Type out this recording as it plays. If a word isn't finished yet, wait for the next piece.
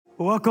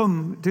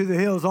Welcome to the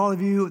Hills, all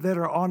of you that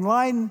are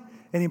online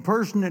and in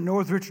person at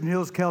North Richland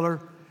Hills, Keller,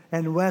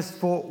 and West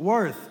Fort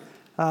Worth.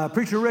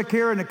 Preacher Rick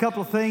here, and a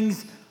couple of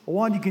things.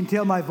 One, you can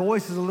tell my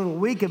voice is a little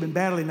weak. I've been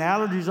battling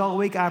allergies all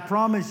week. I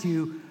promise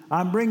you,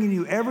 I'm bringing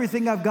you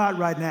everything I've got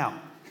right now.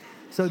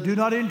 So do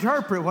not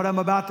interpret what I'm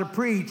about to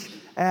preach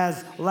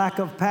as lack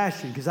of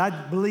passion, because I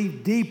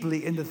believe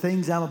deeply in the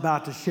things I'm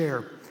about to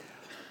share.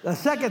 The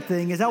second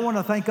thing is I want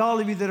to thank all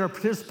of you that are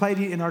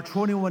participating in our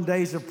 21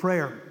 days of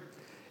prayer.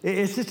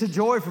 It's just a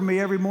joy for me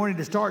every morning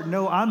to start and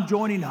know I'm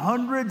joining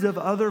hundreds of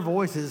other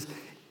voices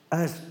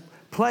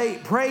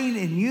praying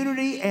in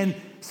unity and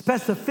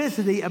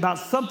specificity about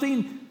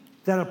something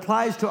that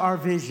applies to our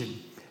vision.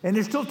 And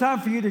there's still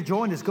time for you to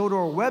join us. Go to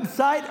our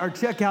website or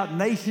check out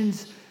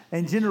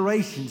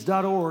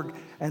nationsandgenerations.org,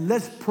 and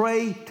let's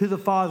pray to the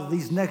Father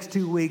these next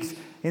 2 weeks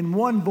in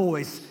one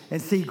voice and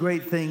see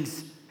great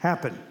things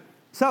happen.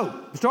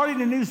 So,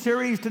 starting a new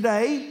series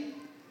today,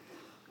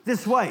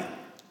 this way.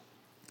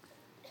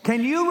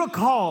 Can you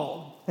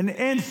recall an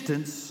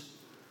instance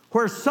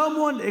where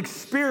someone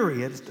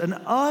experienced an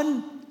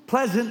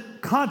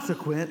unpleasant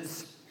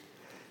consequence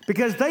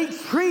because they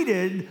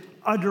treated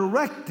a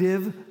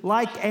directive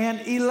like an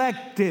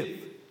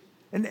elective?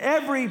 And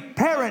every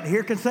parent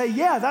here can say,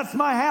 yeah, that's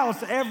my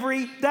house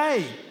every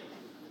day.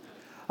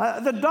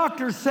 The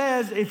doctor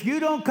says if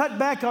you don't cut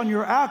back on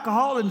your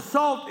alcohol and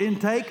salt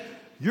intake,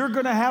 you're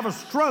going to have a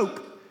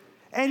stroke.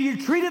 And you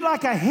treat it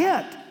like a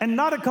hint and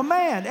not a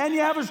command, and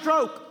you have a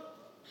stroke.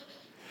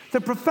 The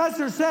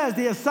professor says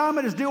the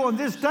assignment is due on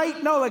this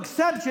date, no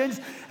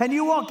exceptions, and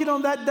you walk in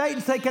on that date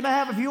and say, can I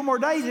have a few more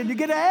days? And you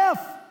get an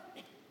F.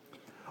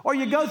 Or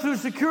you go through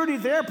security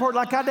at the airport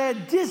like I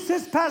did just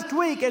this past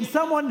week, and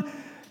someone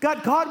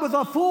got caught with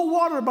a full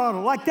water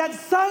bottle. Like that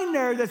sign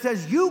there that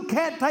says you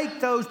can't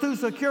take those through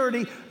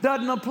security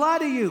doesn't apply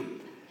to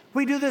you.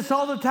 We do this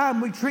all the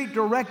time. We treat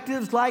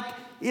directives like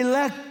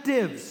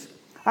electives.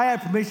 I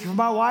had permission from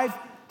my wife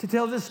to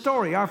tell this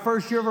story. Our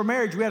first year of our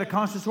marriage, we had a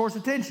constant source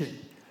of tension.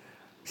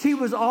 She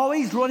was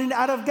always running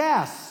out of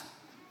gas.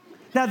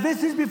 Now,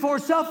 this is before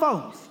cell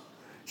phones.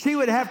 She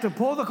would have to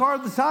pull the car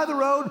to the side of the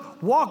road,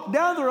 walk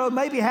down the road,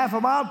 maybe half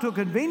a mile to a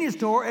convenience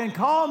store, and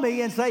call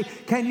me and say,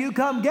 can you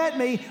come get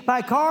me?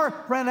 My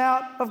car ran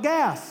out of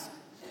gas.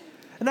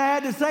 And I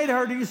had to say to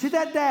her, do you see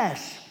that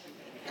dash?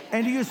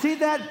 And do you see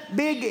that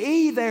big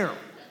E there?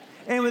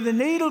 And when the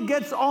needle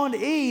gets on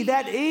E,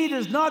 that E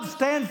does not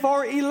stand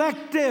for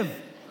elective.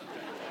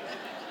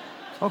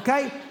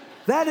 Okay?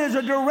 That is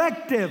a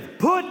directive.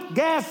 Put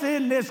gas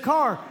in this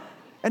car.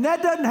 And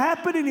that doesn't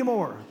happen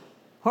anymore.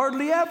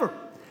 Hardly ever.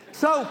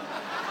 So,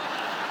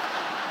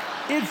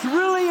 it's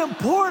really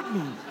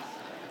important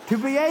to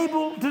be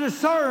able to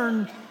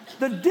discern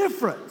the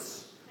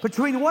difference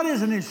between what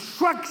is an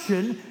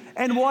instruction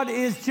and what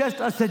is just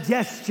a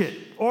suggestion.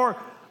 Or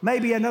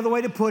maybe another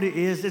way to put it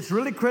is, it's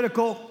really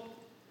critical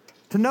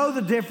to know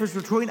the difference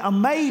between a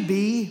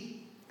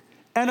maybe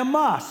and a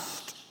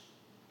must,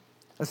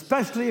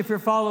 especially if you're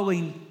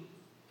following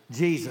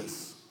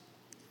Jesus.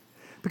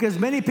 Because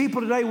many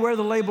people today wear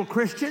the label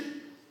Christian,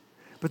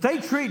 but they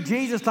treat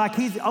Jesus like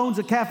he owns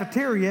a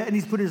cafeteria and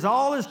he's put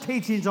all his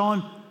teachings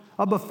on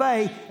a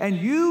buffet, and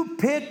you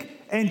pick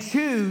and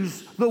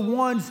choose the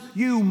ones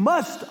you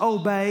must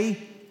obey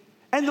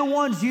and the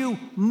ones you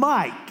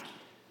might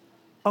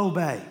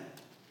obey.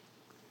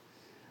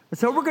 And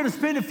so we're going to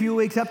spend a few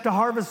weeks up to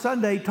Harvest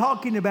Sunday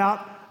talking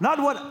about not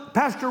what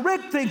Pastor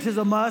Rick thinks is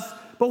a must,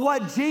 but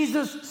what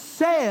Jesus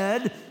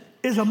said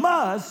is a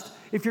must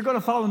if you're going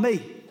to follow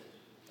me.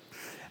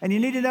 And you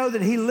need to know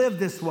that he lived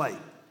this way.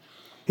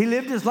 He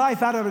lived his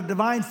life out of a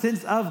divine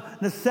sense of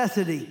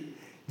necessity.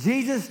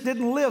 Jesus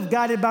didn't live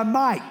guided by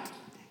might.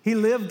 He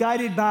lived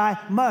guided by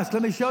must.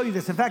 Let me show you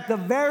this. In fact, the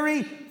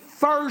very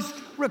first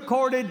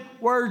recorded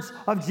words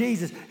of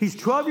Jesus. He's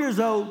 12 years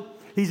old.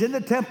 He's in the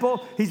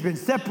temple. He's been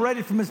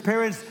separated from his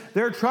parents.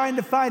 They're trying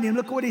to find him.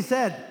 Look what he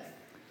said.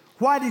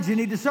 Why did you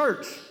need to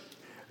search?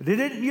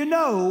 Didn't you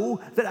know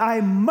that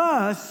I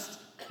must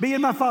be in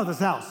my Father's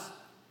house?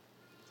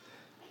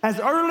 As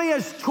early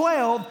as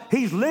 12,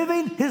 he's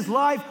living his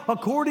life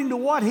according to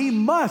what he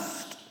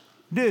must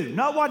do,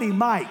 not what he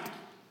might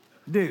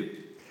do.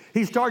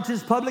 He starts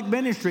his public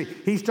ministry.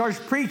 He starts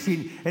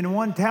preaching. In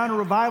one town, a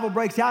revival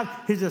breaks out.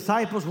 His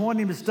disciples want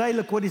him to stay.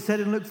 Look what he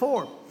said in Luke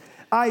 4.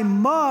 I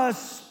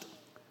must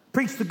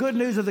preach the good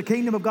news of the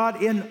kingdom of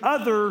God in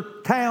other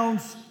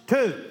towns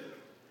too,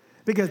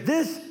 because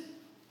this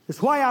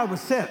is why I was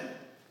sent.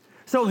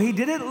 So he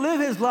didn't live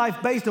his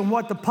life based on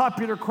what the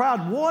popular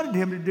crowd wanted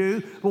him to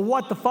do, but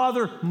what the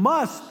Father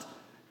must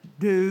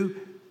do,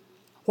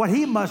 what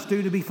he must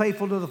do to be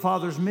faithful to the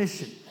Father's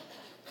mission.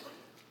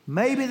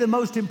 Maybe the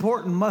most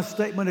important must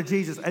statement of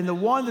Jesus, and the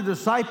one the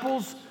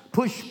disciples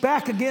pushed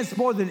back against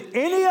more than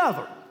any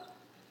other,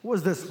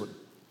 was this one.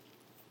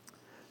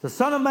 The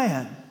Son of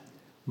Man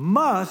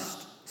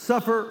must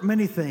suffer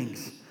many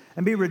things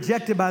and be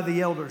rejected by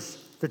the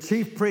elders, the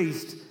chief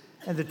priests,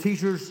 and the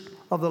teachers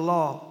of the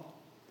law.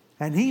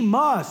 And he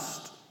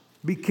must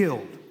be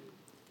killed,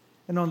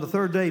 and on the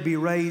third day be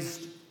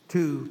raised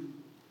to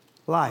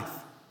life.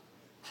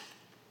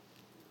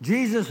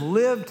 Jesus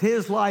lived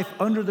his life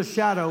under the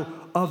shadow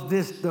of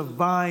this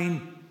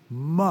divine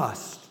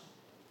must.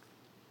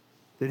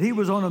 That he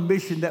was on a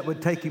mission that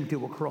would take him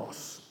to a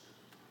cross.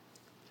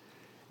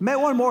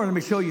 One more, let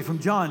me show you from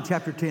John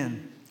chapter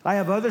 10. I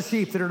have other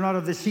sheep that are not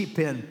of the sheep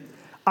pen.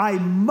 I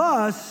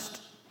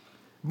must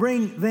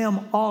bring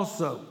them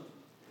also.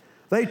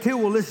 They too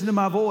will listen to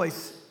my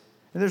voice,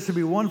 and there should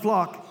be one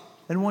flock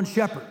and one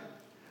shepherd.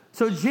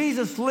 So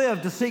Jesus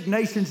lived to seek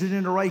nations and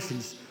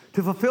generations,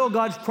 to fulfill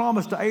God's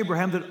promise to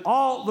Abraham that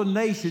all the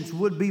nations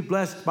would be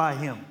blessed by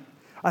him.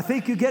 I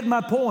think you get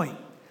my point.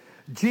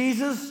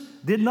 Jesus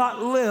did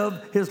not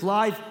live his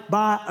life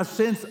by a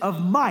sense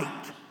of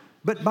might,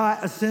 but by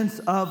a sense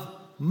of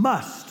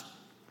must.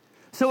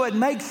 So it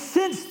makes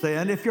sense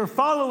then, if you're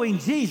following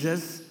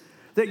Jesus,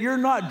 that you're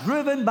not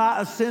driven by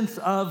a sense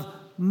of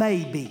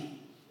maybe.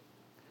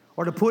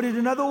 Or to put it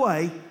another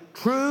way,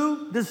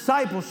 true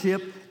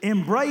discipleship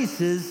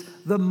embraces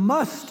the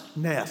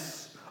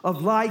mustness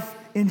of life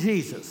in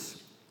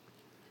Jesus.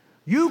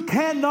 You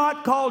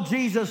cannot call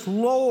Jesus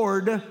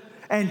Lord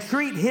and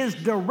treat his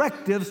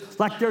directives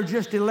like they're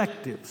just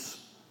electives.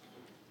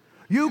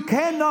 You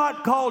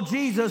cannot call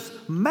Jesus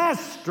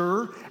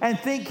Master and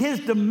think his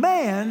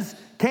demands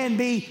can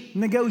be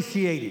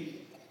negotiated.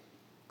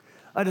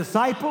 A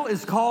disciple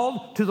is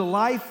called to the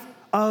life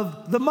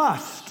of the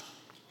must,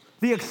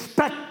 the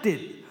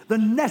expected, the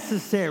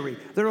necessary,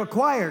 the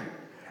required.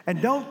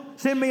 And don't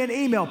send me an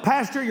email,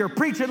 Pastor, you're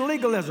preaching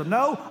legalism.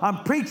 No,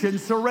 I'm preaching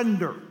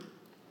surrender.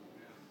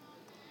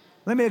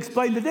 Let me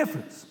explain the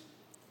difference.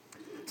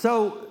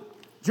 So,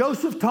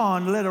 Joseph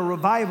Ton led a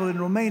revival in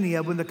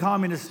Romania when the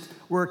communists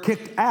were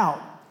kicked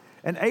out.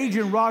 And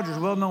Adrian Rogers,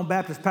 well-known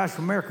Baptist pastor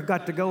from America,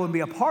 got to go and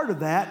be a part of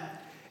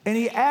that. And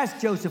he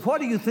asked Joseph,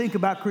 what do you think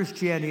about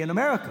Christianity in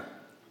America?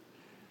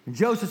 And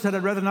Joseph said,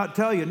 I'd rather not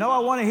tell you. No, I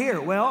want to hear.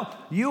 Well,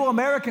 you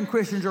American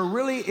Christians are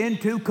really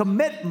into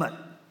commitment.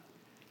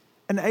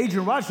 And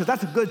Adrian Rogers said,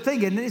 that's a good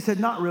thing, isn't it? He said,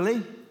 not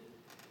really.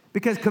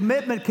 Because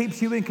commitment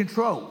keeps you in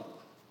control.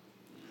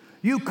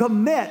 You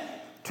commit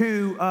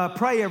to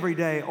pray every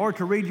day, or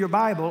to read your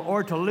Bible,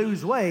 or to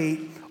lose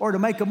weight, or to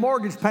make a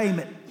mortgage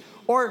payment,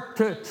 or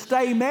to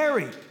stay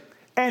married.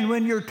 And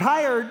when you're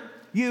tired,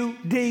 you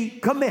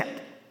decommit.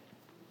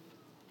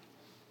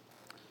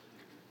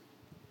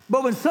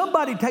 But when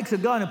somebody takes a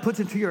gun and puts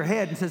it to your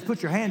head and says,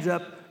 put your hands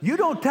up, you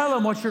don't tell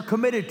them what you're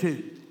committed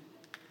to.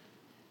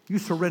 You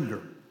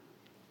surrender.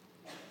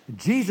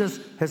 Jesus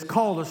has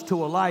called us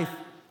to a life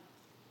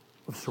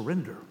of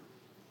surrender.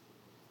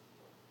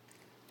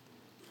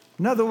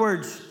 In other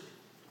words,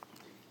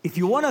 if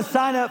you want to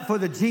sign up for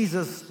the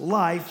Jesus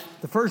life,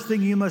 the first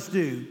thing you must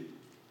do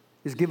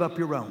is give up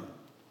your own.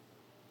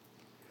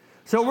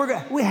 So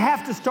we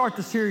have to start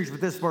the series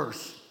with this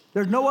verse.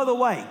 There's no other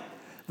way.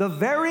 The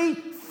very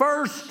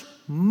first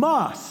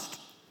must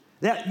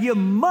that you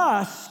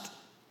must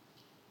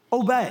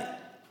obey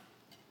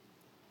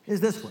is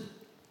this one.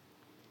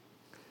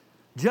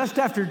 Just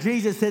after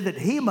Jesus said that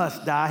he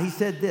must die, he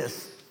said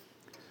this: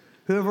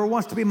 whoever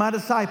wants to be my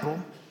disciple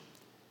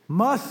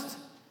must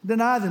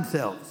deny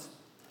themselves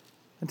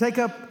and take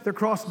up their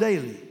cross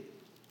daily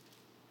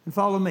and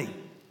follow me.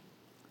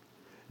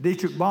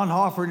 Dietrich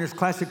Bonhoeffer, in his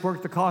classic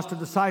work, The Cost of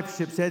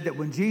Discipleship, said that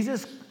when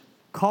Jesus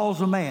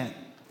calls a man,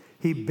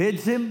 he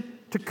bids him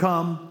to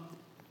come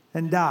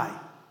and die.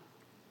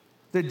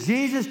 That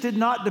Jesus did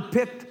not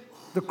depict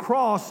the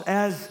cross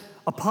as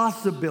a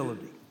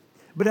possibility,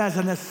 but as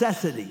a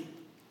necessity.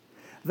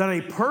 That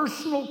a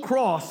personal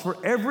cross for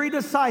every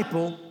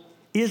disciple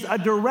is a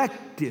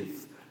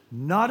directive,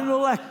 not an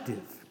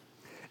elective.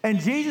 And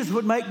Jesus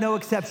would make no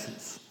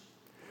exceptions.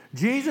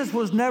 Jesus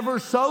was never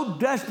so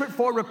desperate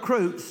for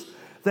recruits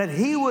that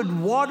he would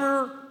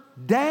water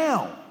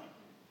down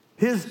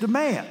his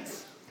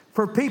demands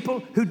for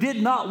people who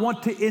did not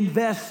want to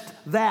invest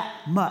that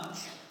much.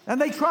 And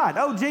they tried.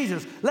 Oh,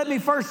 Jesus, let me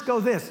first go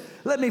this.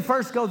 Let me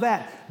first go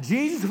that.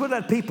 Jesus would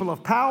let people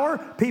of power,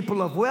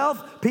 people of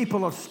wealth,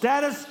 people of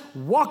status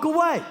walk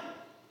away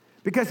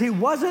because he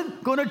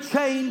wasn't going to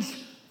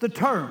change the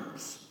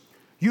terms.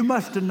 You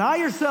must deny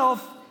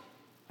yourself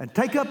and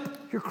take up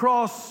your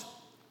cross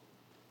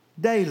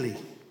daily.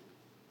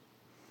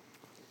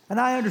 And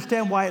I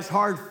understand why it's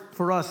hard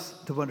for us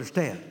to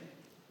understand.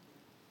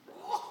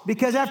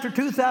 Because after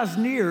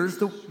 2,000 years,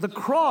 the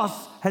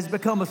cross has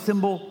become a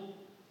symbol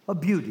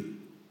of beauty.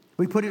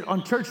 We put it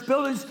on church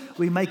buildings.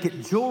 We make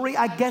it jewelry.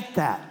 I get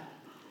that.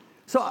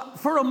 So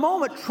for a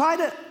moment, try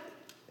to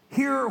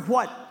hear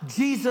what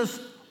Jesus'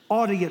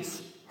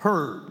 audience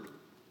heard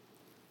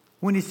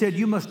when he said,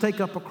 you must take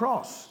up a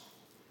cross.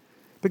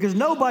 Because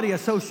nobody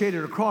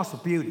associated a cross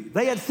with beauty.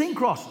 They had seen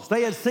crosses.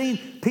 They had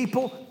seen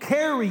people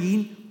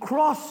carrying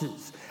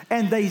crosses.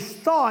 And they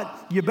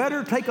thought, you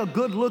better take a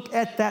good look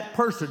at that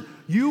person.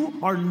 You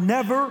are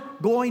never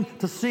going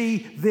to see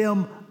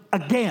them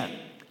again.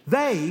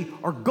 They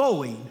are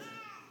going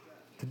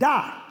to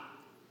die.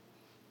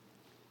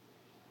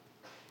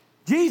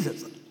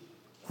 Jesus,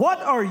 what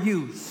are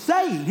you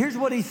saying? Here's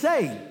what he's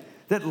saying.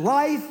 That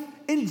life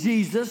in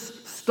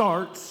Jesus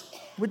starts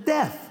with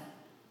death.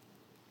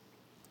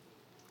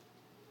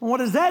 What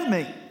does that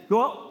mean?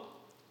 Well,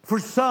 for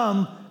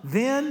some,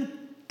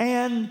 then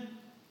and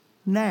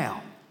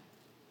now.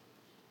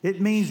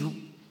 It means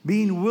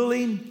being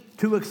willing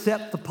to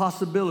accept the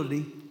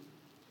possibility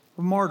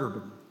of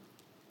martyrdom.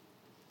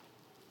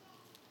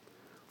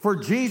 For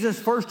Jesus'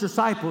 first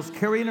disciples,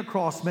 carrying a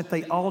cross meant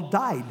they all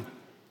died.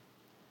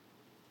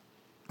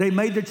 They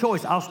made the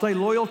choice, I'll stay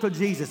loyal to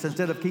Jesus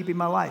instead of keeping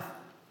my life.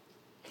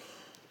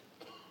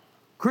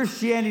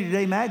 Christianity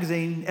Today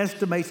magazine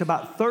estimates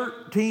about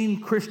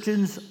 13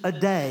 Christians a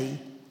day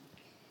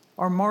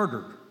are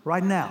martyred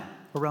right now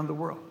around the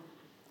world.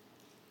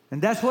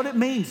 And that's what it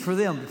means for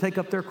them to take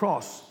up their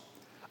cross.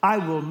 I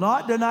will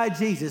not deny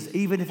Jesus,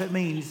 even if it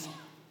means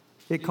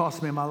it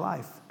costs me my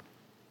life.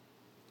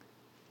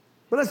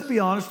 But let's be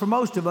honest, for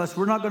most of us,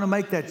 we're not going to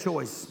make that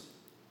choice.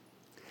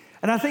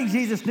 And I think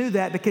Jesus knew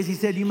that because he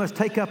said, you must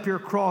take up your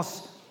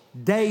cross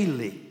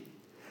daily.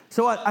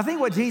 So I think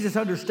what Jesus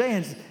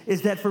understands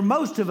is that for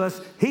most of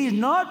us, he's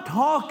not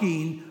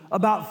talking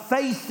about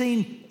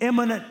facing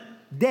imminent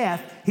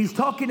death. He's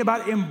talking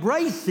about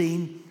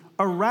embracing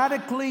a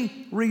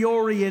radically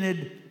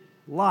reoriented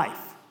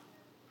life.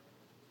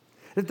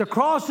 That the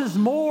cross is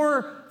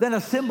more than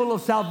a symbol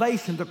of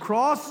salvation. The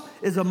cross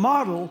is a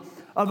model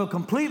of a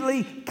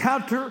completely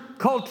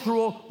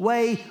countercultural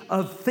way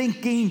of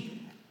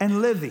thinking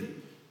and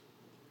living.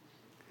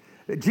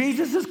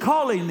 Jesus is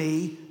calling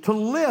me to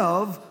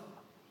live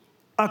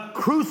a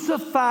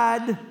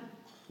crucified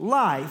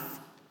life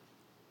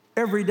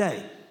every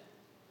day.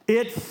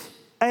 It's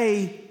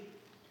a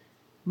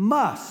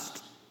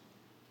must.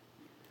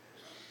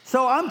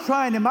 So I'm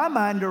trying in my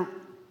mind to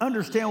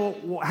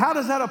understand, well, how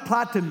does that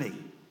apply to me?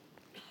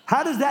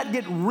 How does that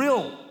get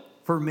real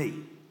for me?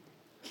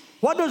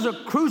 What does a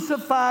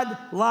crucified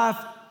life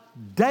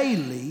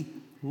daily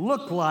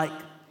look like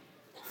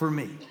for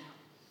me?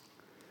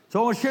 So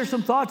I want to share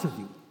some thoughts with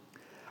you.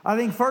 I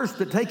think first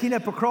that taking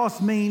up a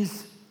cross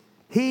means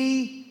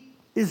he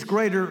is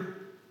greater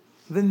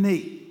than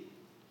me.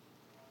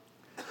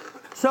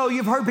 So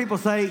you've heard people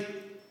say,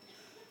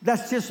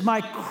 that's just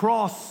my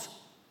cross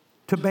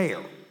to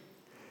bear.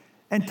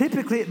 And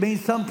typically it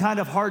means some kind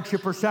of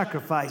hardship or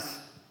sacrifice.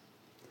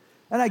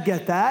 And I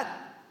get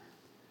that.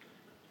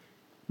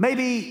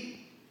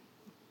 Maybe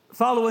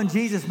following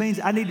Jesus means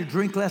I need to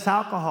drink less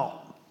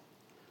alcohol,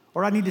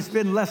 or I need to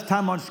spend less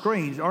time on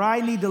screens, or I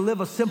need to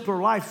live a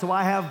simpler life so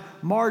I have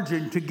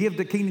margin to give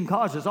to kingdom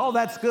causes. All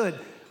that's good.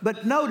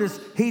 But notice,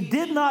 he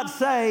did not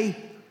say,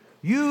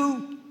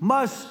 you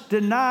must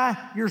deny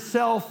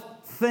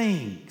yourself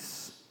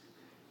things.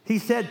 He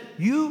said,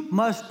 you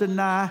must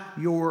deny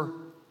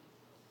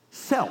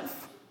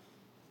yourself.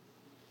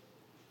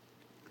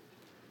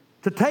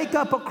 To take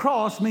up a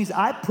cross means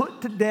I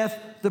put to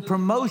death the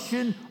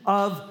promotion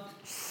of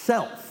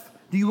self.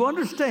 Do you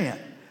understand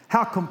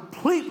how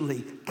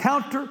completely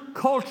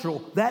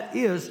countercultural that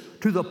is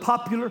to the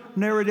popular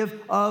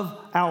narrative of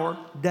our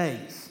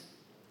days?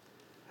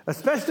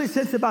 Especially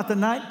since about the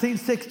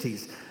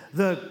 1960s,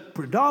 the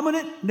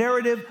predominant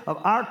narrative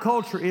of our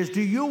culture is,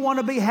 do you want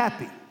to be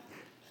happy?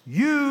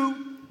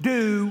 You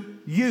do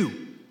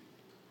you.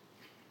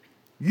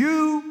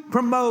 You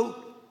promote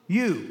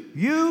you.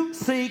 You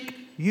seek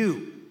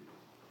you.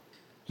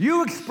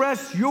 You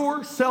express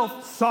your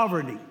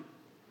self-sovereignty.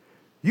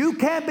 You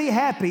can't be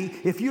happy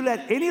if you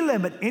let any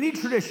limit, any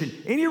tradition,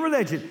 any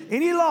religion,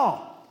 any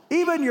law,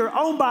 even your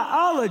own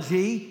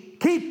biology,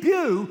 keep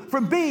you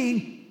from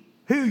being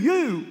who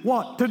you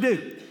want to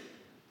do.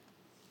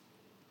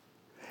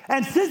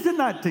 And since the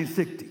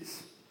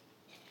 1960s,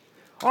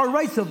 our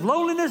rates of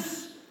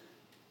loneliness,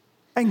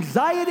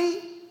 anxiety,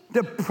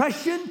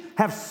 depression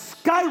have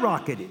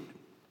skyrocketed.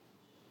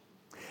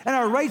 And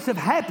our rates of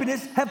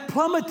happiness have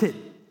plummeted.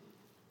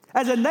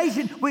 As a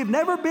nation, we've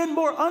never been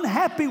more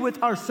unhappy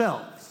with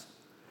ourselves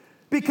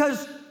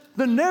because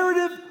the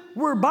narrative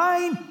we're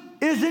buying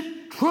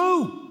isn't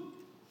true.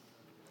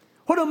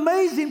 What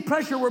amazing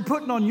pressure we're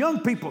putting on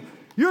young people.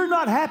 You're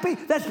not happy?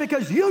 That's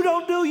because you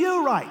don't do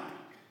you right.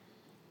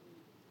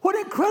 What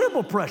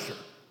incredible pressure.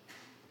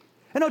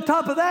 And on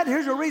top of that,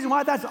 here's a reason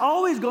why that's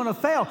always going to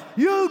fail.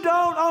 You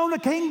don't own the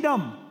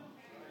kingdom.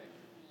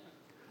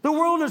 The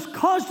world is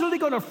constantly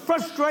going to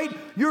frustrate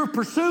your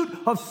pursuit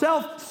of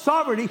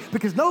self-sovereignty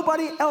because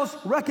nobody else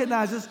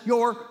recognizes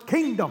your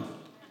kingdom.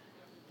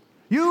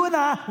 You and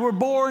I were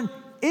born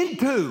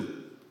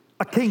into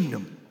a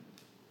kingdom.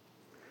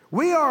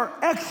 We are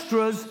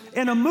extras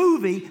in a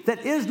movie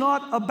that is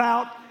not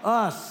about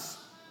us.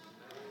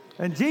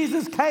 And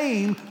Jesus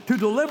came to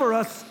deliver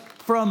us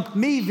from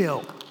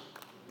Meville.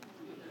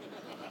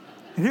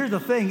 And here's the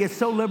thing, it's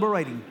so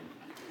liberating.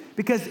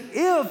 Because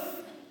if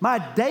my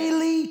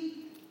daily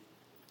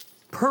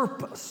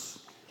purpose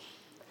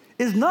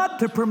is not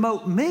to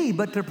promote me,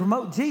 but to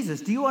promote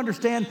Jesus, do you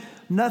understand?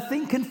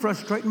 Nothing can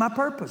frustrate my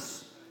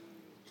purpose.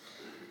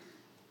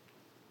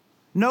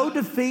 No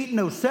defeat,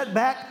 no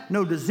setback,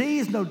 no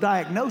disease, no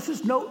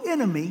diagnosis, no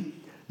enemy.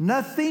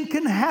 Nothing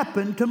can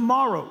happen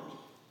tomorrow.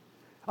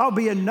 I'll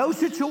be in no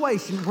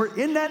situation where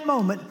in that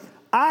moment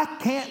I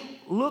can't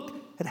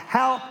look at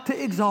how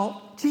to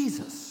exalt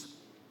Jesus.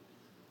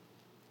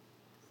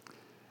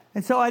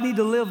 And so I need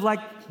to live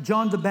like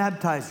John the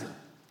Baptizer.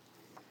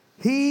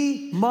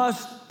 He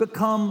must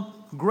become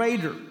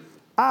greater.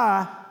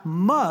 I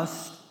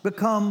must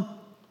become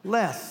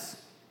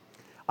less.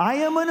 I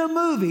am in a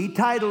movie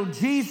titled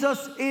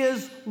Jesus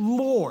is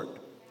Lord.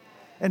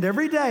 And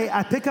every day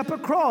I pick up a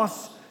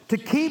cross to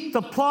keep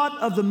the plot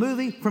of the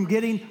movie from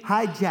getting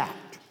hijacked.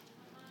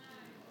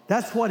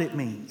 That's what it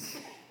means.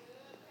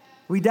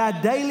 We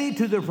die daily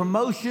to the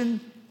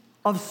promotion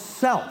of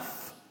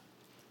self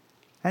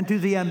and to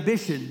the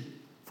ambition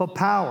for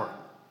power.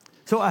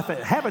 So if I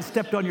haven't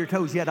stepped on your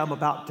toes yet, I'm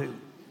about to.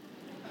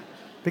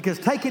 Because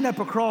taking up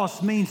a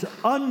cross means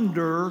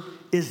under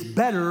is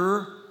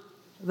better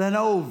than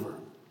over.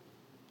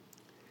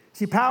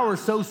 See, power is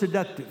so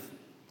seductive,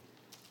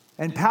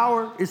 and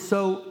power is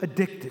so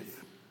addictive.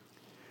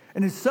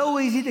 And it's so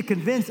easy to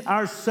convince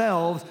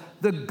ourselves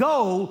the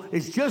goal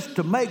is just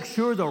to make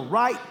sure the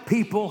right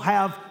people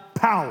have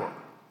power,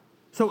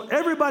 so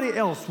everybody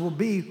else will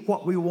be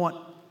what we want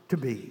to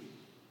be.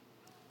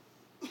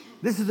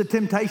 This is the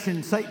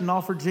temptation Satan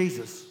offered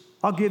Jesus.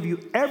 I'll give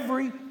you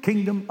every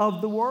kingdom of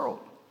the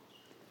world.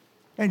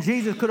 And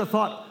Jesus could have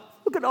thought,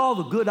 look at all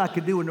the good I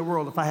could do in the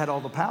world if I had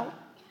all the power.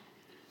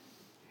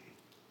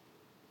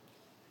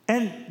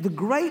 And the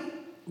great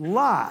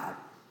lie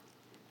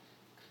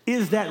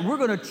is that we're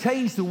going to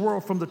change the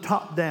world from the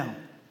top down.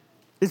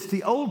 It's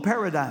the old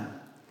paradigm.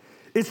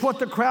 It's what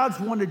the crowds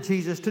wanted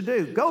Jesus to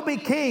do. Go be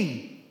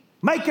king.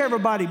 Make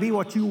everybody be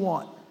what you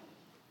want.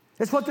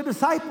 It's what the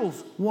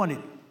disciples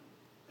wanted.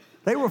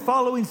 They were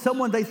following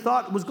someone they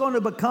thought was going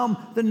to become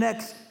the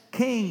next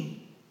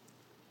king.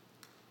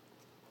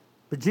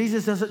 But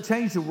Jesus doesn't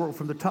change the world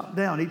from the top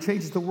down. He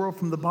changes the world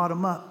from the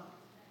bottom up.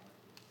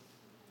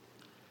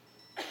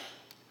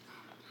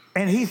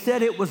 And he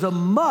said it was a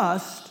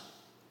must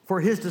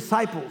for his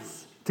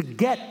disciples to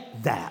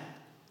get that.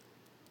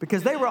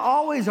 Because they were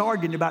always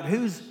arguing about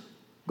who's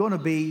going to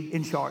be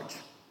in charge.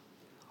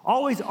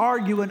 Always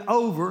arguing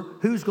over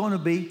who's going to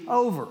be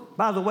over.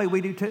 By the way,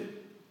 we do too.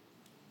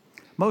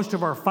 Most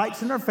of our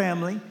fights in our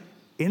family,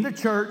 in the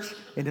church,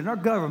 and in our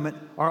government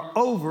are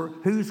over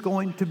who's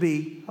going to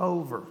be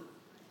over.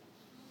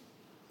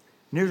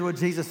 And here's what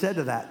Jesus said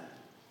to that.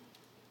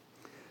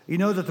 You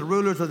know that the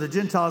rulers of the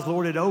Gentiles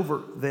lord it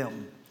over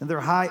them, and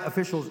their high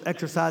officials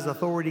exercise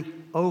authority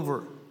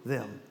over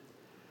them.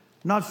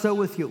 Not so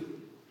with you.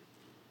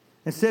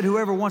 Instead,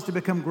 whoever wants to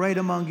become great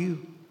among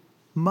you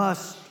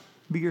must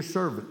be your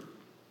servant.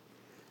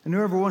 And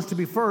whoever wants to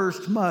be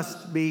first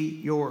must be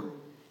your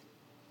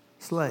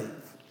slave.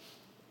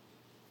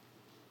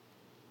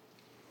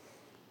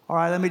 All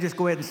right, let me just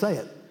go ahead and say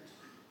it,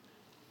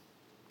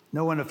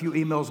 knowing a few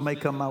emails may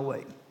come my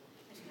way.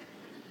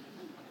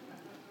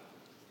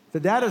 The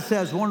data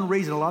says one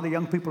reason a lot of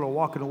young people are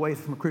walking away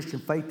from Christian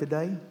faith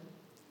today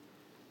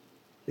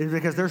is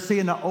because they're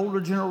seeing the older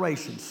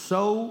generation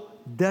so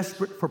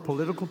desperate for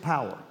political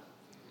power,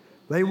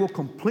 they will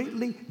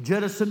completely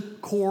jettison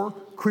core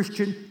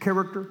Christian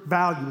character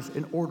values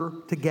in order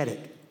to get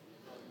it.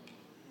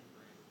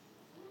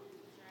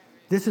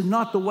 This is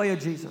not the way of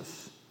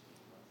Jesus.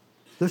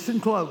 Listen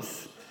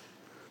close.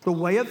 The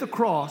way of the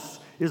cross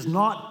is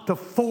not to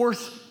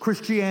force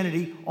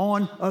Christianity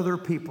on other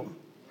people.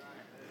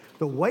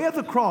 The way of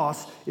the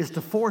cross is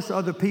to force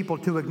other people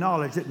to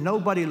acknowledge that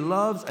nobody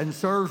loves and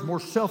serves more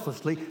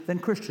selflessly than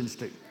Christians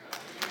do.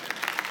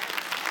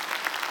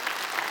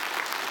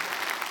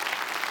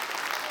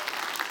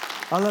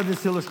 I love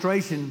this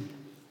illustration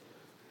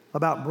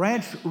about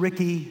Branch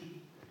Rickey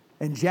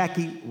and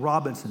Jackie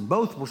Robinson.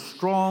 Both were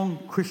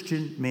strong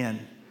Christian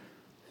men.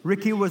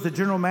 Rickey was the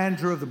general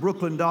manager of the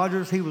Brooklyn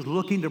Dodgers. He was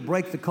looking to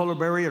break the color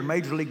barrier in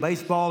Major League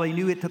Baseball. He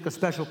knew it took a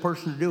special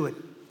person to do it.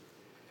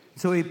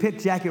 So he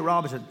picked Jackie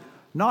Robinson,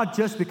 not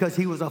just because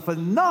he was a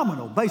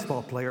phenomenal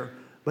baseball player,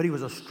 but he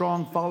was a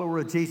strong follower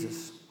of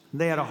Jesus.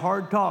 And they had a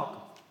hard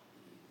talk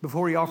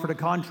before he offered a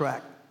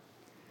contract,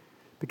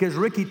 because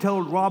Rickey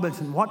told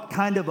Robinson what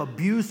kind of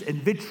abuse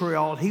and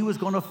vitriol he was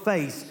going to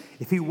face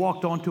if he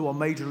walked onto a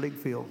major league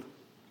field.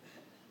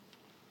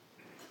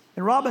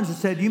 And Robinson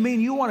said, you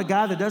mean you want a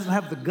guy that doesn't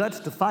have the guts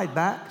to fight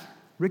back?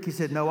 Rickey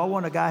said, no, I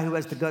want a guy who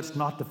has the guts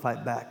not to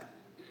fight back.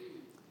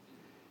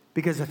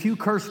 Because if you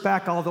curse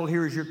back, all they'll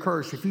hear is your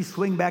curse. If you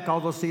swing back,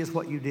 all they'll see is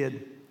what you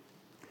did.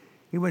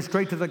 He went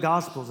straight to the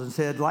Gospels and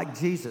said, like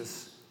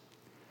Jesus,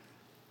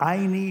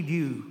 I need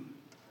you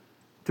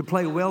to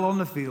play well on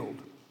the field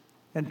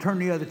and turn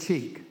the other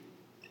cheek.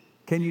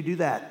 Can you do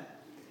that?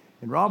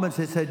 And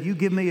Robinson said, you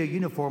give me a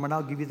uniform and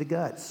I'll give you the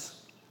guts.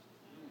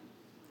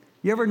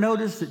 You ever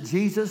notice that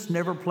Jesus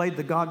never played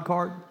the God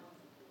card?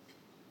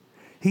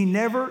 He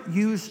never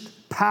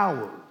used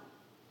power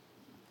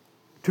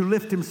to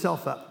lift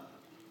himself up.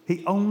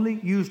 He only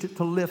used it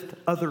to lift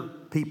other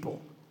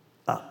people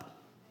up.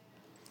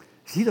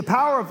 See, the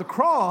power of the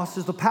cross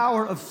is the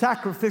power of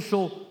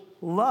sacrificial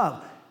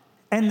love.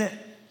 And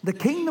the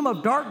kingdom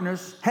of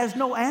darkness has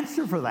no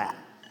answer for that.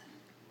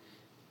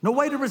 No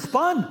way to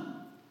respond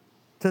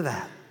to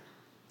that.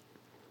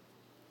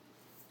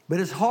 But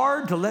it's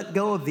hard to let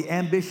go of the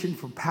ambition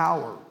for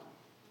power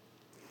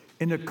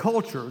in a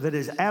culture that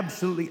is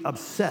absolutely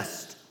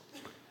obsessed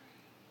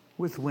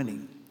with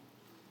winning.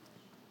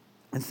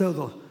 And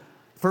so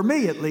for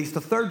me at least, the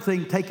third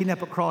thing taking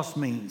up a cross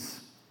means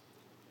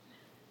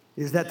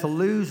is that to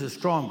lose is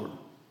stronger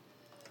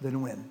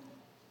than win.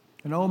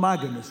 And oh my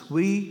goodness,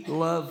 we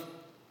love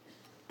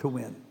to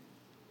win.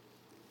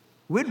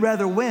 We'd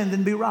rather win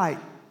than be right.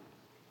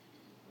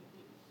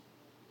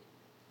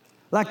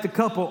 Like the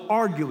couple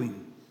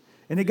arguing.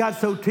 And it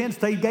got so tense,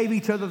 they gave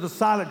each other the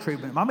silent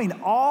treatment. I mean,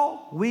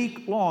 all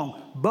week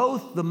long,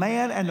 both the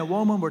man and the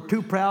woman were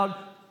too proud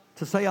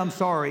to say, I'm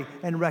sorry,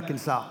 and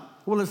reconcile.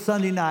 Well, it's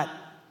Sunday night.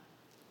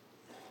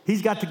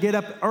 He's got to get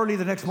up early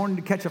the next morning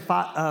to catch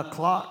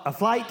a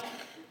flight.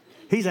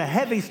 He's a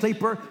heavy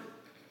sleeper.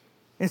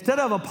 Instead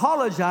of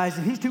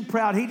apologizing, he's too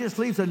proud. He just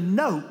leaves a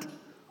note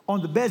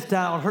on the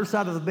bedstand on her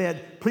side of the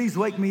bed. Please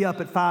wake me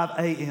up at 5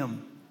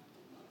 a.m.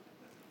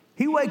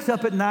 He wakes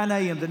up at 9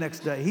 a.m. the next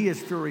day. He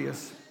is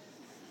furious.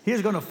 He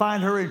is going to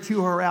find her and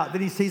chew her out.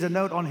 Then he sees a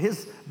note on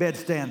his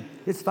bedstand.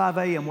 It's 5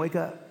 a.m. Wake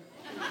up.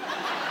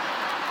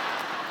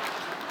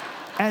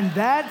 And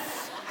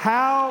that's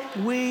how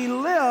we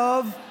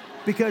live,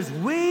 because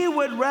we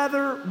would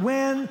rather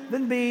win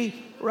than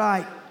be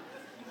right.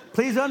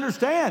 Please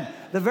understand,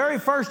 the very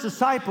first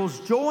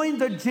disciples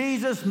joined the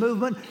Jesus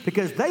movement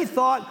because they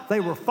thought they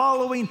were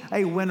following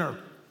a winner.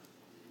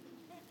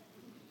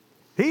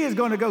 He is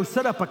going to go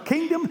set up a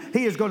kingdom.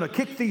 He is going to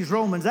kick these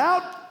Romans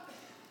out.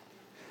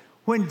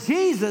 When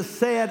Jesus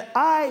said,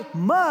 I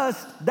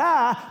must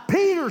die,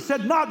 Peter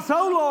said, not so,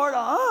 Lord.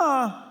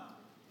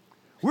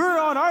 We're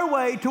on our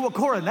way to a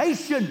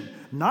coronation,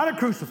 not a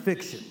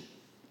crucifixion.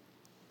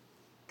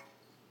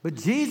 But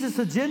Jesus'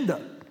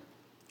 agenda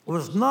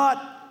was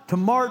not to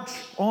march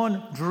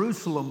on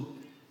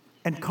Jerusalem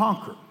and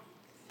conquer.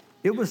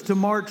 It was to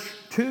march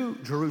to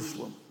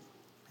Jerusalem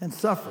and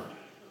suffer.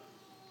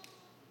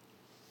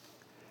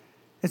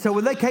 And so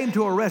when they came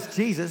to arrest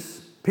Jesus,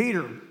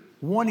 Peter,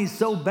 wanting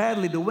so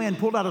badly to win,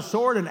 pulled out a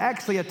sword and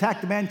actually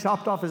attacked the man,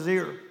 chopped off his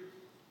ear.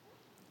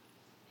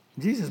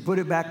 Jesus put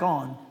it back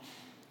on.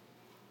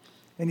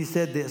 And he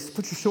said this,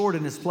 put your sword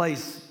in its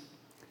place,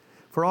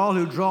 for all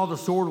who draw the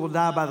sword will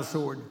die by the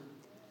sword.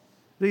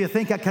 Do you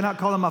think I cannot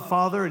call him my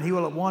Father, and he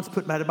will at once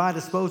put at my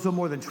disposal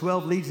more than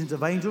 12 legions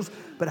of angels?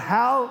 But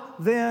how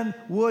then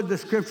would the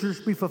scriptures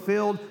be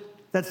fulfilled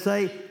that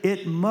say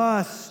it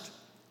must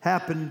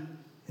happen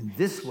in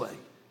this way?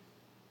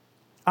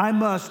 I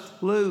must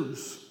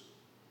lose,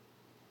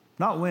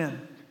 not win.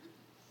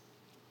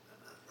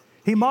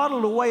 He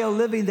modeled a way of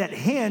living that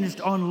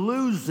hinged on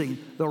losing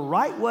the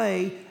right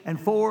way and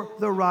for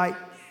the right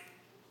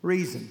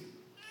reason.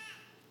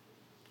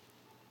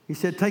 He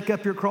said, take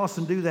up your cross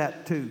and do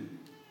that too.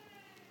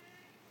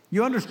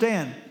 You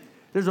understand,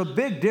 there's a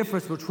big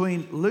difference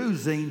between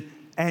losing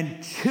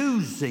and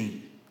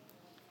choosing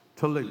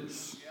to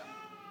lose.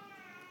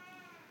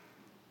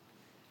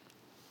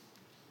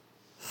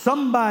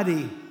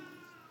 Somebody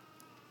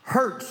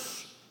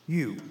hurts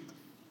you,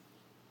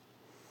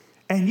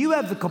 and you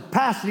have the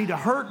capacity to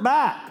hurt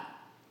back,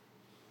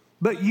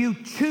 but you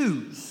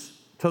choose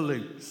to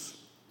lose.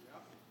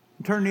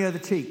 Turn the other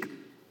cheek.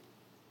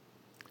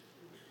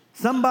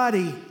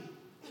 Somebody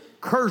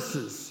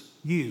curses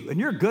you, and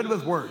you're good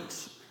with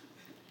words.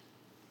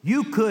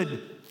 You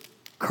could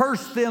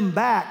curse them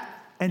back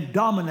and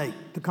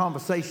dominate the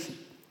conversation,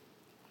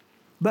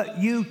 but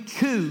you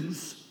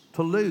choose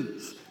to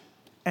lose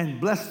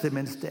and bless them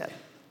instead.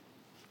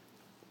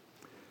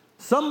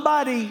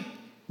 Somebody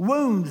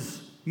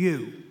wounds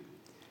you,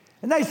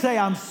 and they say,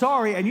 I'm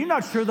sorry, and you're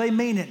not sure they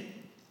mean it.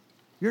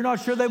 You're not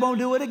sure they won't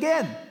do it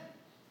again.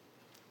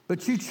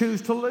 But you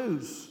choose to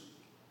lose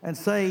and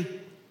say,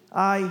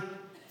 I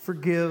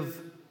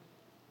forgive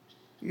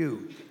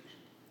you.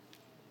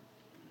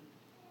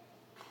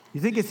 You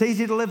think it's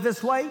easy to live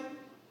this way?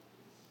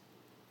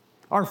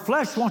 Our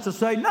flesh wants to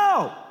say,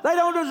 no, they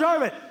don't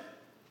deserve it.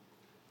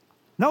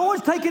 No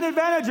one's taking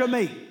advantage of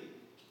me.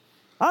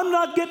 I'm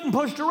not getting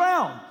pushed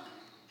around.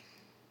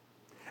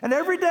 And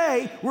every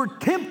day we're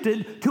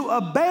tempted to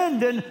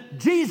abandon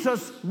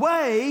Jesus'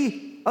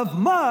 way of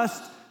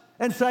must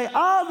and say,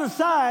 I'll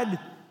decide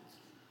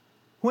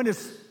when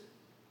it's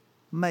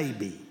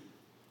maybe.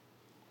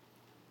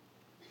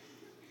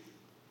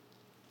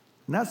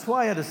 And that's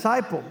why a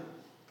disciple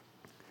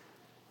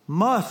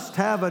must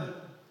have a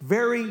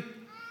very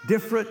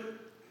different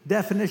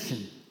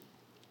definition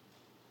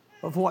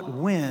of what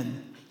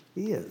win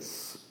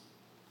is.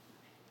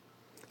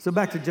 So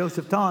back to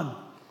Joseph Ton.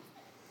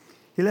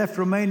 He left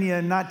Romania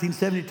in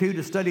 1972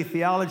 to study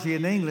theology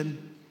in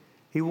England.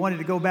 He wanted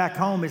to go back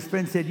home. His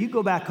friend said, you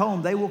go back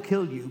home, they will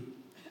kill you.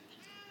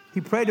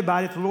 He prayed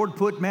about it. The Lord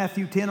put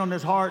Matthew 10 on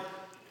his heart.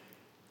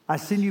 I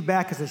send you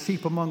back as a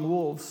sheep among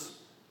wolves.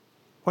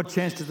 What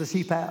chance does the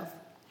sheep have?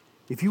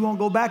 If you won't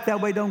go back that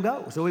way, don't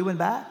go. So he went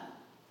back.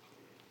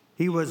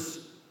 He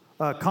was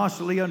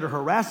constantly under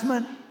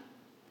harassment,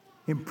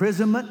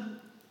 imprisonment,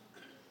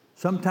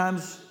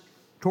 sometimes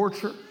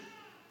torture.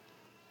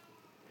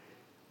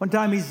 One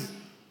time he's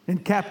in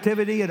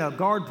captivity, and a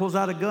guard pulls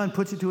out a gun,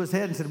 puts it to his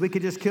head and said, we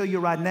could just kill you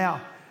right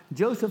now.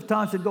 Joseph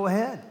Ton said, go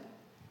ahead.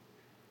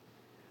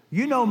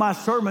 You know my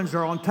sermons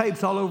are on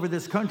tapes all over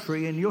this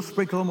country, and you'll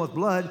sprinkle them with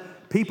blood.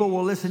 People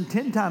will listen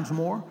 10 times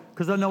more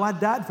because they'll know I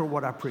died for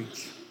what I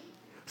preach.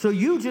 So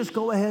you just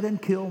go ahead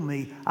and kill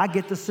me. I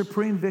get the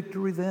supreme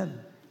victory then.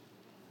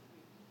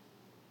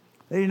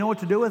 They didn't know what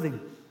to do with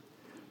him.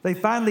 They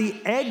finally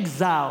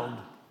exiled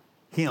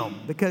him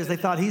because they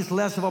thought he's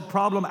less of a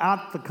problem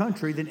out the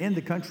country than in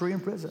the country in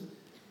prison.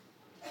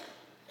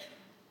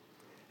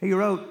 He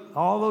wrote,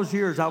 all those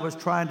years I was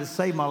trying to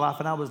save my life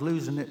and I was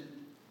losing it.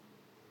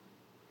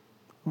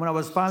 When I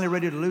was finally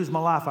ready to lose my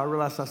life, I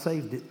realized I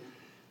saved it.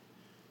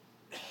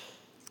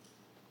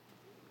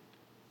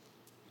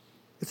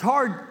 It's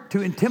hard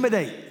to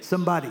intimidate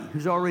somebody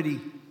who's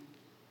already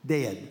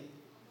dead.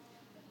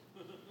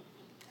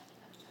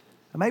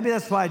 And maybe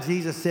that's why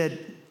Jesus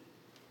said,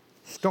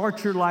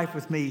 start your life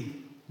with me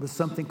with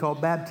something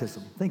called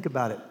baptism. Think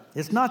about it.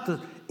 It's not the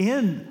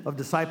end of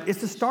discipleship.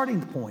 It's the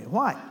starting point.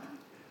 Why?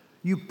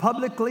 You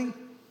publicly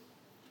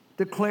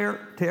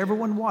declare to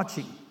everyone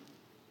watching,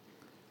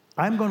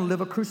 I'm going to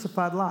live a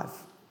crucified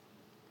life.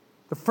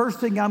 The first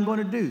thing I'm going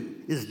to do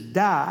is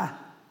die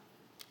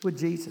with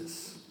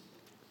Jesus.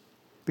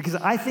 Because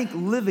I think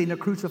living a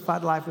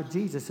crucified life with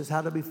Jesus is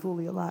how to be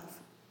fully alive.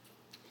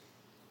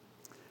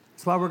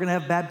 That's why we're going to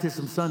have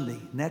Baptism Sunday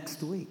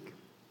next week.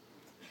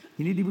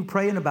 You need to be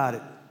praying about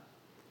it.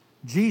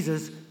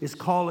 Jesus is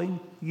calling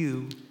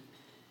you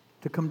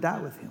to come die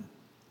with him.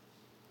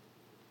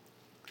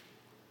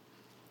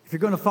 If you're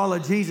going to follow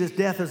Jesus,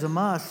 death is a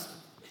must.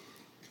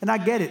 And I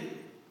get it.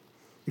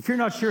 If you're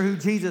not sure who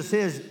Jesus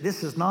is,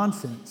 this is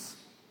nonsense.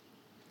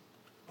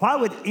 Why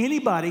would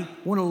anybody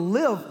want to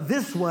live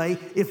this way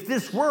if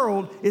this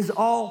world is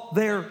all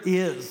there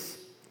is?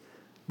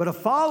 But a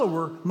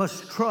follower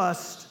must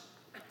trust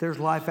there's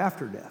life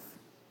after death.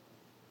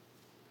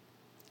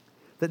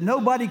 That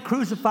nobody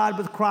crucified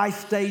with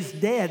Christ stays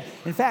dead.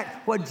 In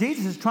fact, what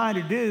Jesus is trying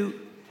to do,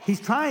 he's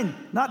trying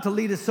not to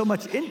lead us so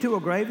much into a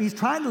grave, he's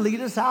trying to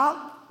lead us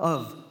out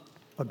of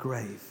a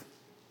grave.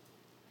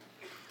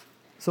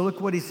 So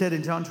look what he said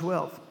in John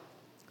 12.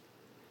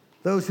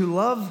 Those who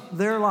love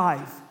their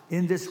life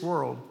in this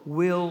world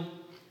will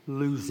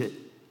lose it.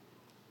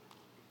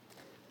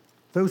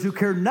 Those who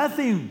care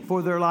nothing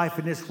for their life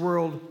in this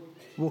world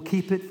will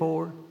keep it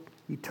for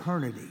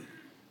eternity.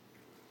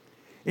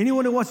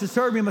 Anyone who wants to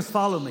serve me must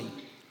follow me,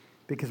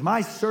 because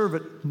my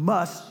servant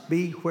must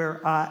be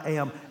where I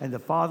am, and the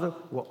Father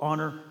will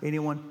honor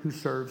anyone who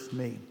serves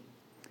me.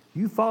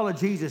 You follow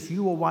Jesus,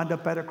 you will wind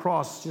up at a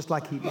cross just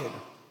like he did.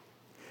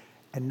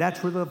 And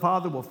that's where the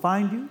Father will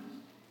find you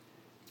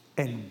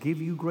and give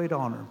you great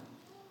honor.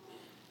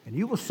 And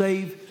you will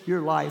save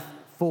your life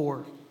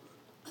for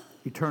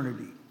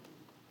eternity.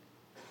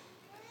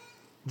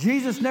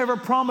 Jesus never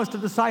promised a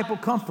disciple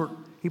comfort.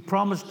 He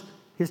promised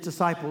his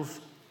disciples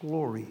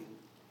glory.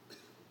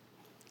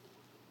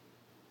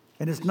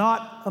 And it's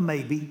not a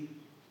maybe.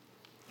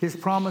 His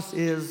promise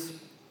is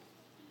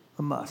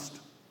a must.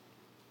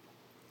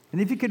 And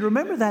if you could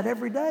remember that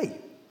every day,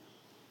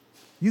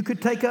 you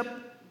could take up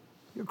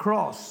your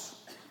cross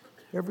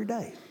every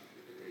day.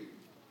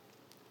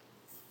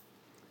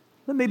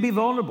 Let me be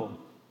vulnerable,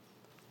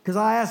 because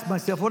I ask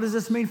myself, what does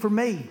this mean for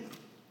me?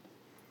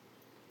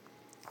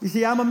 You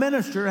see, I'm a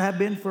minister, have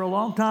been for a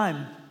long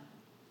time.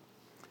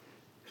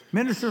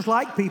 Ministers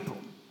like people.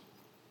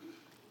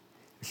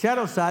 The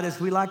shadow side is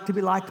we like to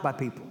be liked by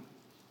people.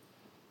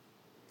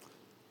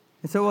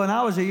 And so when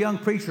I was a young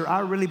preacher, I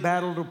really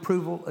battled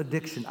approval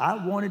addiction.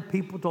 I wanted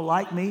people to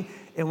like me,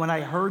 and when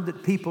I heard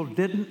that people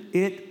didn't,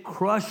 it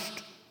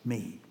crushed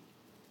me,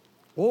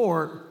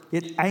 or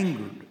it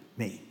angered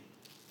me.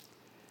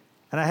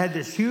 And I had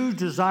this huge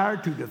desire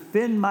to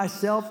defend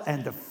myself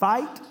and to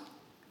fight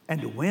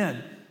and to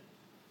win.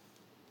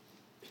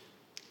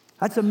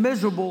 That's a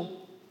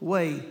miserable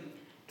way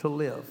to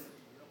live.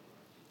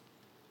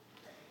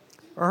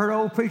 I heard an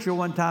old preacher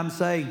one time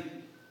say,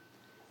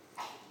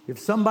 if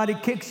somebody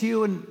kicks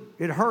you and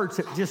it hurts,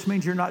 it just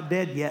means you're not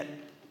dead yet.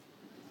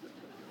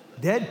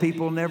 Dead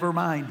people never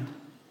mind.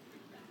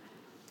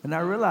 And I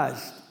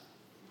realized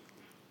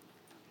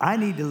I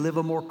need to live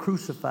a more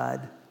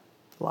crucified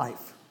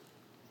life.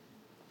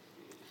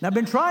 And I've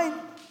been trying.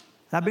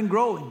 I've been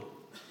growing.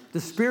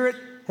 The Spirit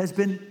has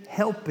been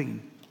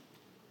helping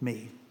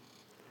me.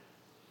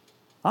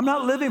 I'm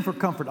not living for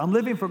comfort. I'm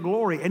living for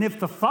glory. And if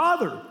the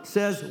Father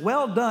says,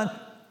 well done,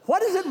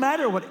 what does it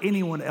matter what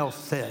anyone else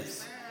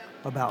says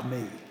about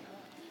me?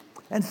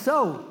 And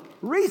so,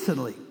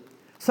 recently,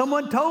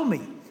 someone told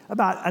me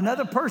about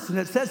another person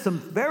that said some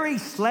very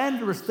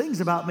slanderous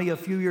things about me a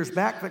few years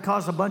back that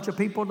caused a bunch of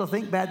people to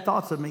think bad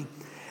thoughts of me.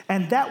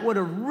 And that would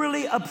have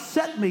really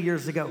upset me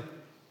years ago.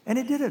 And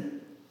it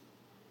didn't.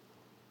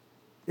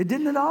 It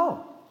didn't at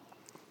all.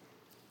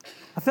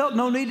 I felt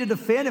no need to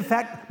defend. In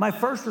fact, my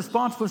first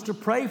response was to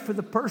pray for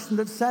the person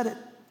that said it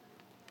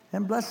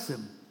and bless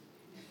them.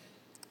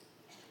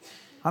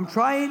 I'm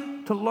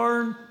trying to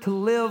learn to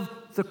live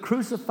the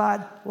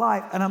crucified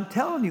life. And I'm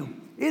telling you,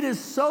 It is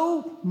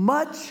so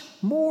much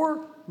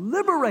more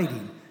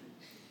liberating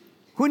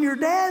when you're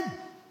dead.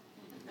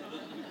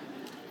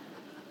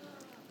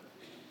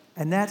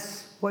 And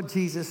that's what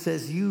Jesus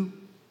says you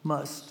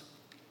must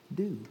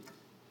do.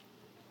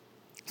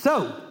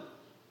 So,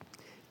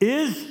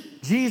 is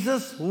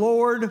Jesus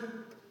Lord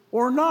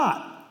or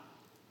not?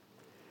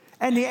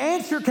 And the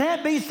answer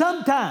can't be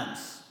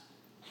sometimes.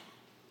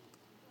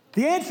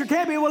 The answer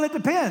can't be, well, it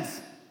depends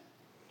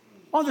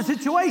on the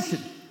situation.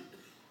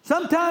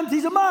 Sometimes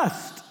he's a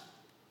must.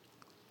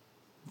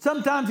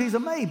 Sometimes he's a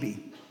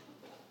maybe.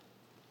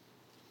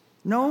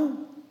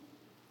 No.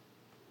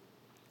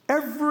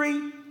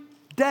 Every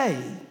day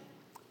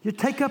you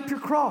take up your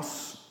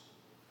cross.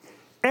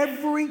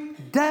 Every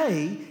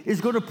day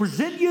is going to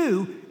present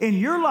you in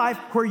your life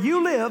where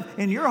you live,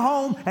 in your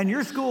home and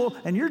your school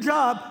and your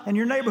job and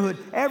your neighborhood.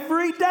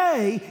 Every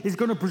day is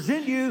going to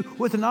present you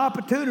with an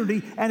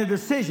opportunity and a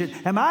decision.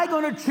 Am I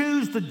going to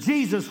choose the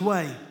Jesus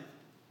way?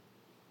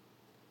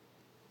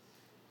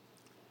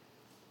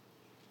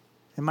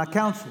 And my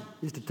counsel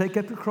is to take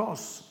up your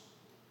cross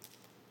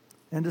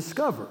and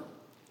discover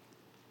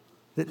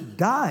that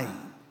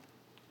dying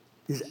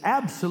is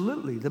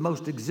absolutely the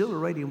most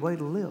exhilarating way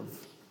to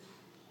live.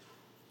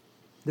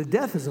 The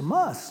death is a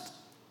must,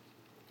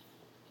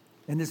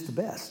 and it's the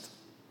best.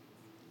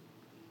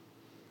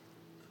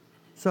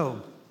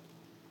 So,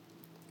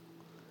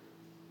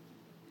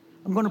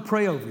 I'm going to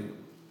pray over you,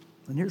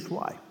 and here's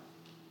why.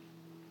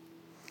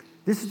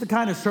 This is the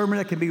kind of sermon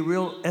that can be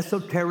real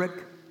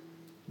esoteric,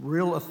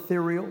 real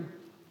ethereal,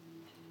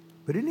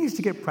 but it needs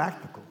to get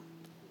practical.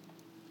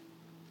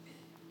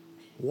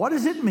 What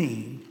does it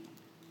mean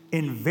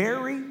in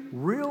very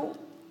real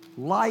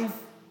life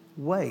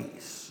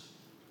ways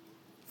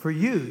for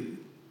you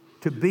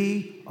to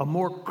be a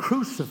more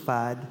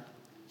crucified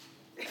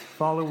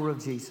follower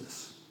of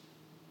Jesus?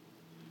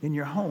 In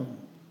your home,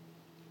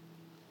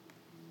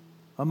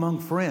 among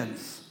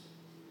friends,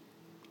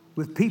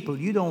 with people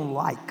you don't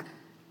like.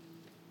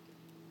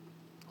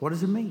 What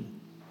does it mean?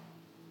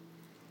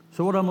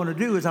 So what I'm going to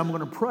do is I'm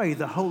going to pray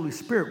the Holy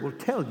Spirit will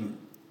tell you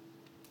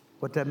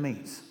what that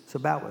means. So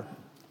bow with me.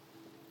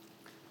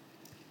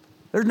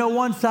 There's no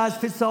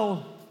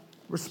one-size-fits-all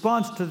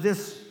response to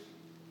this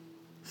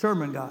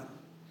sermon, God.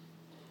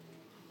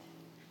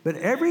 But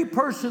every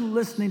person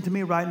listening to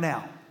me right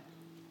now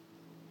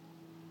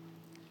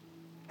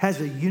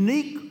has a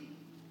unique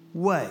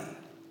way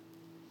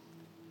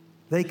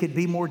they could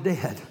be more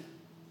dead.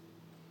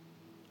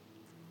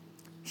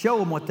 Show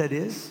them what that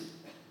is.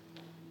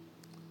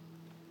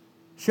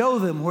 Show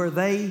them where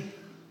they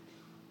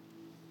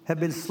have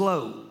been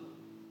slow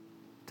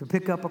to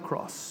pick up a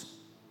cross.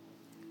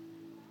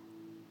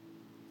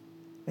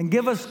 And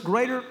give us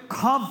greater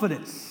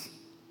confidence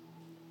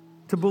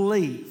to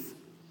believe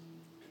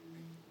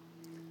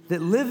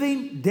that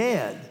living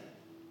dead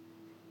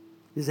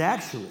is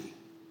actually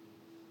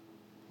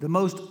the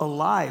most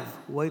alive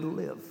way to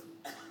live.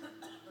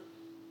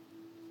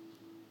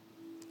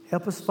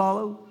 Help us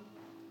follow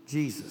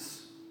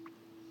Jesus,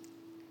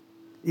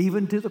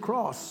 even to the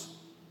cross.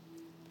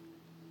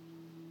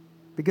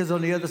 Because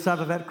on the other side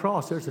of that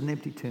cross, there's an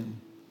empty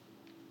tomb.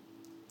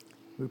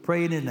 We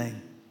pray in His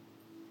name.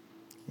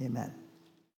 Amen.